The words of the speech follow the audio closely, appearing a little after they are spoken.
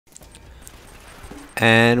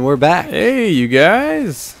And we're back. Hey, you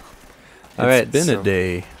guys. All right, It's been a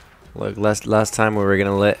day. Look, last time we were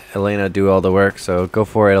gonna let Elena do all the work, so go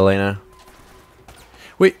for it, Elena.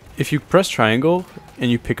 Wait, if you press triangle and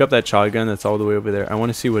you pick up that shotgun that's all the way over there, I want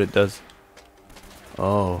to see what it does.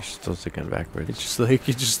 Oh, You're supposed to go backwards.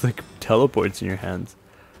 it just like teleports in your hands.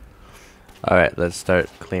 All right, let's start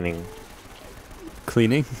cleaning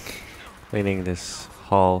Cleaning. this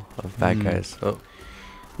hall of bad guys. Oh,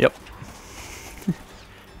 Yep.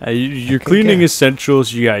 Your cleaning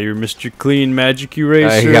essentials. You got your Mr. Clean magic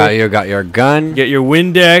eraser. you got your gun. You got your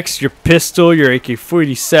Windex, your pistol, your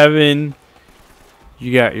AK-47.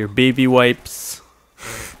 You got your baby wipes.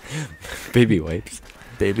 Baby wipes.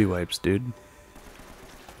 Baby wipes, dude.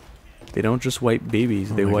 They don't just wipe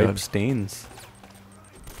babies, they my wipe God. stains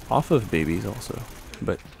off of babies also.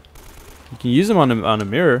 But you can use them on a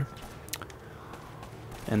mirror.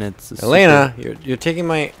 And it's a Elena, you're taking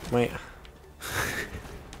my.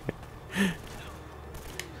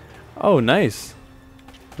 Oh, nice.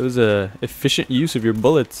 It was a efficient use of your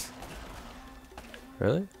bullets.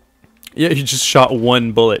 Really? Yeah, you just shot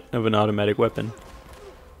one bullet of an automatic weapon.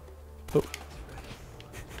 Oh.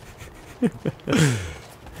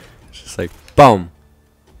 Just like boom.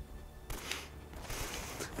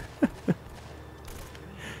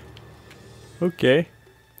 Okay.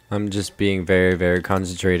 I'm just being very, very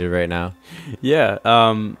concentrated right now. Yeah,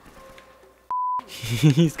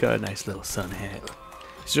 he's got a nice little sun hat.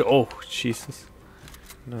 Oh, Jesus.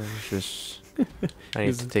 No, it's just I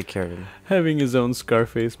need to take care of him. Having his own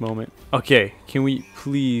Scarface moment. Okay, can we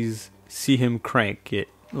please see him crank it?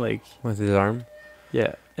 Like, With his arm?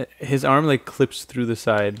 yeah, his arm like clips through the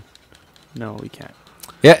side. No, we can't.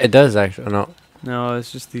 Yeah, it does actually. Oh, no. No,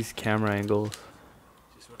 it's just these camera angles.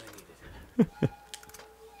 I'm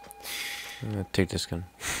gonna take this gun.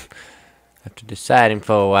 After deciding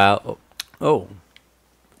for a while. Oh.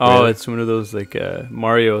 Oh, Really? it's one of those like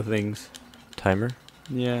Mario things. Timer?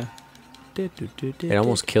 Yeah. It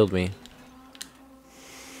almost killed me.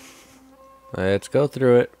 Let's go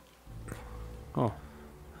through it. Oh,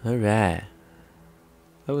 Alright.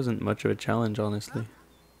 that wasn't much of a challenge, honestly.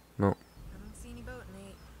 No. I don't see any boat,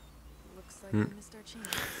 Nate. Looks like Hmm. we missed our chance.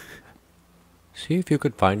 See if you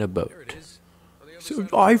could find a boat. So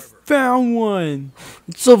I found one.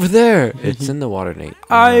 It's over there. It's in the water, Nate.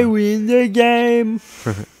 I win the game.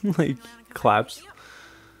 Like claps.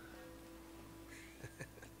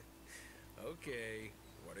 Okay,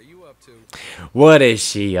 what are you up to? What is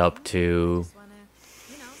she up to? Just wanna,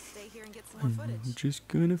 stay here and get some more footage. I'm just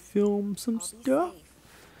gonna film some I'll be stuff safe.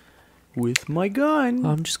 with my gun.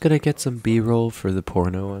 I'm just gonna get some B-roll for the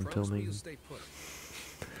porno I'm filming. Stay put.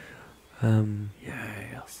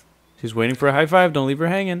 Yes. She's waiting for a high five. Don't leave her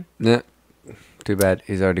hanging. Nah. Too bad.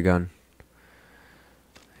 He's already gone.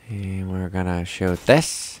 And we're gonna shoot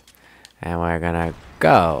this. And we're gonna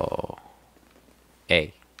go.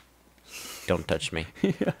 Hey. Don't touch me.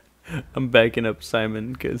 Yeah. I'm backing up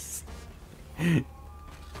Simon because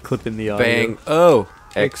clipping the audio. Bang. Oh.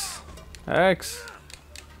 X. X.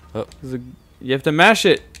 Oh. You have to mash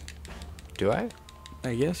it. Do I?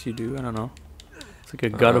 I guess you do. I don't know. It's like a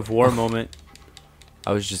God of War moment.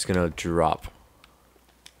 I was just gonna drop.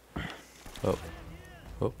 Oh.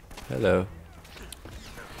 Oh. Hello.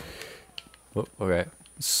 Oh, okay.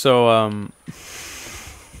 So,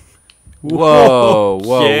 Whoa.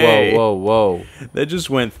 Whoa, Okay. whoa, whoa, whoa. That just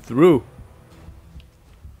went through.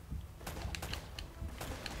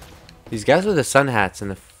 These guys with the sun hats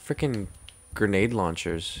and the freaking grenade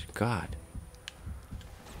launchers. God.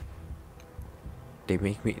 They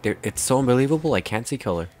make me... It's so unbelievable, I can't see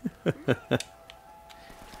color.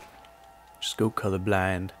 Just go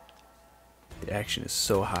colorblind. The action is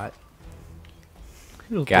so hot.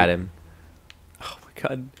 Got him. Oh my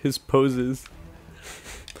god, his poses.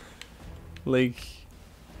 Like,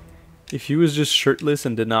 if he was just shirtless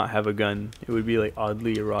and did not have a gun, it would be like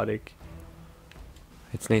oddly erotic.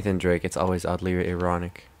 It's Nathan Drake. It's always oddly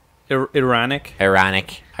ironic. Ironic?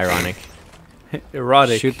 Ironic. Ironic.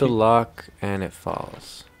 Erotic. Shoot the lock and it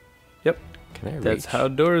falls. Yep. Can I reach? That's how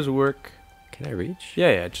doors work. Can I reach?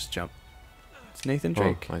 Yeah, just jump. It's Nathan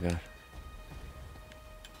Drake. Oh my god.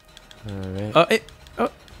 Alright. Oh,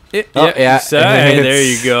 Oh, yeah. yeah. Sorry, there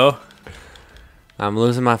you go. I'm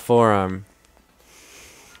losing my forearm.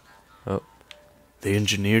 Oh. They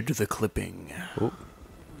engineered the clipping. Oh.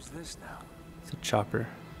 Who's this now? It's a chopper.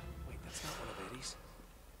 Wait, that's not one of Eddie's.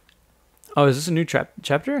 Oh, is this a new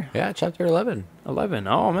chapter? Yeah, chapter 11. 11.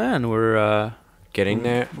 Oh man, we're Getting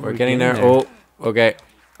there. We're we're getting there. getting there. Oh, okay.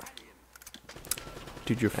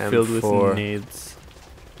 dude, you're filled with M4. nades.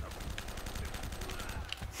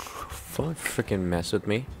 Don't freaking mess with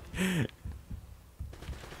me.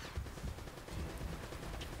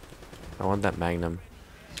 I want that Magnum.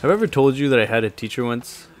 Have I ever told you that I had a teacher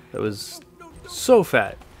once that was so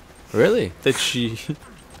fat Really? that she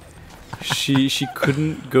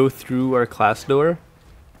couldn't go through our class door?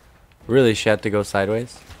 Really? She had to go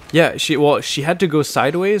sideways? Yeah, she had to go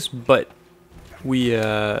sideways, but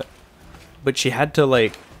but she had to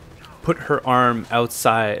like put her arm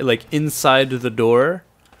outside, like inside the door,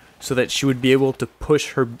 so that she would be able to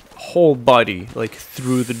push her whole body like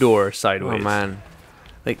through the door sideways. Oh man.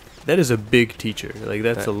 Like that is a big teacher. Like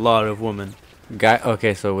that's a lot of woman. Guy.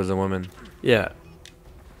 Okay, so it was a woman. Yeah.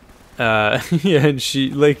 Yeah, and she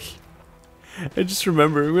like, I just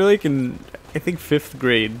remember we were like in I think 5th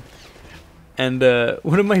grade, and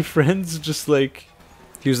one of my friends just like,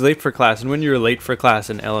 he was late for class, and when you're late for class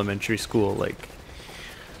in elementary school, like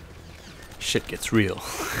shit gets real.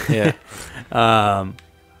 Yeah.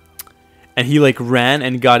 And he like ran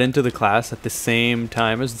and got into the class at the same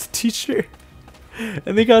time as the teacher,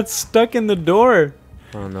 and they got stuck in the door.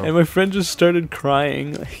 Oh no. And my friend just started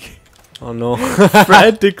crying like Oh no.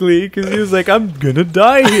 frantically because he was like, "I'm gonna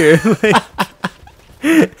die here." Like,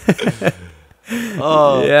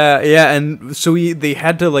 Oh. yeah, and so they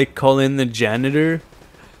had to like call in the janitor.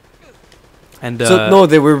 And So no,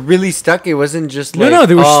 they were really stuck. It wasn't just like no,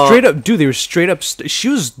 they were straight up, dude. They were straight up. She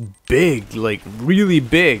was big, like really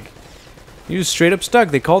big. He was straight up stuck.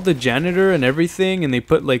 They called the janitor and everything, and they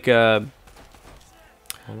put like a.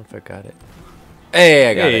 I don't know if I got it.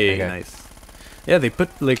 Hey, I got it. Nice. Yeah, they put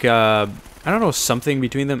like I don't know, something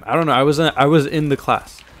between them. I don't know. I was in the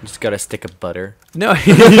class. Just gotta stick of butter. No.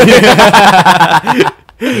 He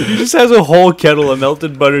just has a whole kettle of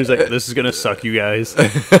melted butter. He's like, "This is gonna suck, you guys."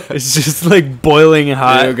 It's just like boiling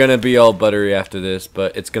hot. You're gonna be all buttery after this,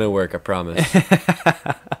 but it's gonna work. I promise.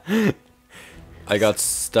 I got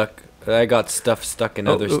stuff stuck in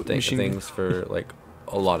other machine. things for like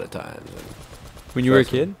a lot of times. When you were a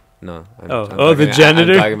Trust me. kid? No. The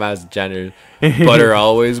janitor? I'm talking about as a janitor. Butter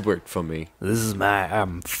always worked for me.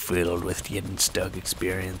 I'm filled with getting stuck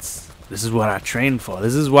experience. This is what I trained for.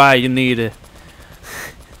 This is why you need a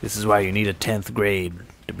 10th grade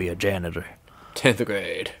to be a janitor. 10th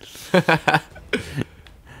grade.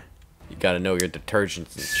 You gotta know your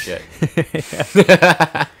detergents and shit.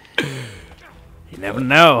 You never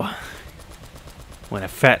know when a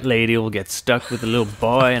fat lady will get stuck with a little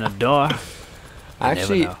boy in a door. I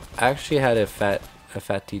never know. actually had a fat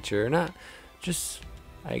teacher. Not just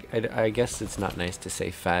I guess it's not nice to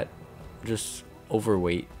say fat, just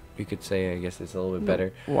overweight. You could say. I guess it's a little bit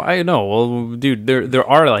better. Why no? Well, dude, there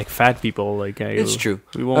are like fat people. Like It's true.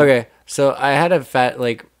 We won't. Okay, so I had a fat,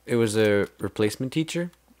 like, it was a replacement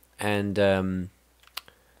teacher, and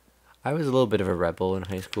I was a little bit of a rebel in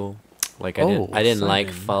high school. Like I didn't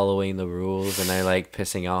like following the rules, and I like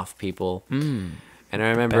pissing off people. And I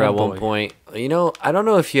remember Bad at one boy. point, you know, I don't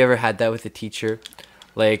know if you ever had that with a teacher,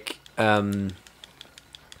 like when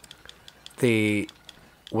they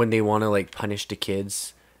want to like punish the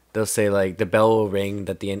kids, they'll say like the bell will ring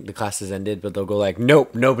that the class has ended, but they'll go like,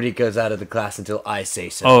 nope, nobody goes out of the class until I say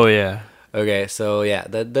so. Oh yeah. Okay, so yeah,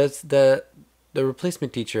 that's the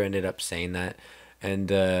replacement teacher ended up saying that,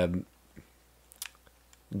 and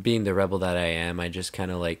being the rebel that I am, I just kind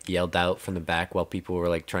of like yelled out from the back while people were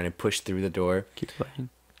like trying to push through the door. Keep playing.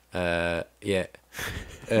 Yeah.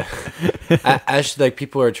 As like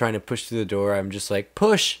people are trying to push through the door, I'm just like,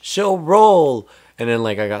 push, she'll roll. And then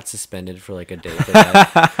like I got suspended for like a day for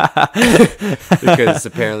that. Because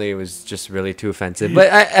apparently it was just really too offensive.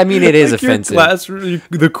 But I mean it is like offensive. Your class,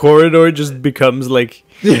 the corridor just becomes like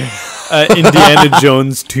Indiana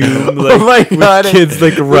Jones tomb. Like, Oh my God. with kids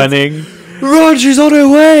like running. Run, she's on her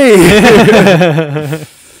way. Nate,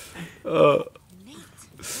 what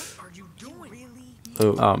are you doing?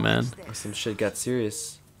 Really? Oh man. Some shit got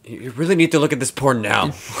serious. You really need to look at this porn now.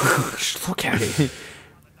 Look at it.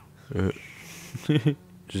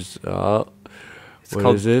 Just It's what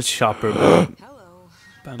called is this? Chopper Hello.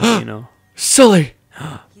 Bambino. Sully!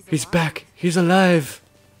 He's back. He's alive.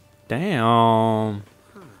 Damn.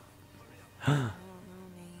 I don't know,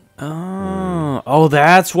 Nate. Oh,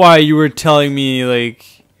 that's why you were telling me like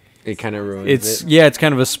It kind of ruins it's it. it's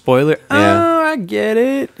kind of a spoiler. Yeah. Oh, I get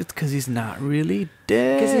it. It's because he's not really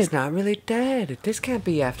dead. Because he's not really dead. This can't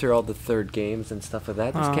be after all the third games and stuff like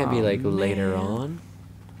that. This can't be Aw, like later man. on.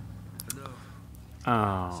 No,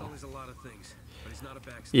 Oh. Sully's a lot of things, but he's not a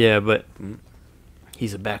backstabber. Yeah, but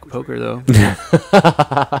he's a back poker though.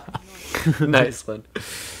 Nice one. Go to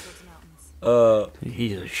mountains.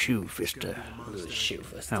 He's a shoe fister. Shoot,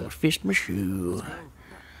 I would fist my shoe.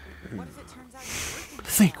 What if it turns out you're working?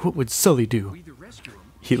 Think, what would Sully do? Either rescue him,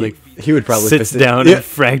 He like he would probably sits fist it. down Yeah. and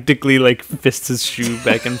frantically like fists his shoe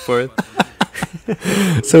back and forth.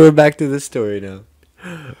 So we're back to the story now.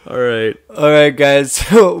 All right. All right, guys.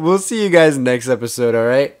 So we'll see you guys next episode. All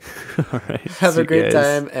right. All right. Have See a you great guys.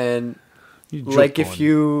 time, and You like joke if on.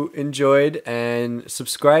 you enjoyed, and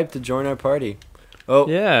subscribe to join our party. Oh,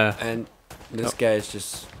 Yeah. and this Oh. guy is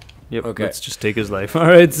just Yep. Okay. Let's just take his life. All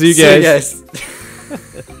right. See you See you guys.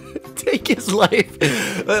 Take his life.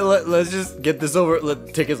 Let's just get this over.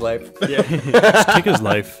 Take his life. Yeah. Just take his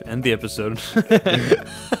life. End the episode.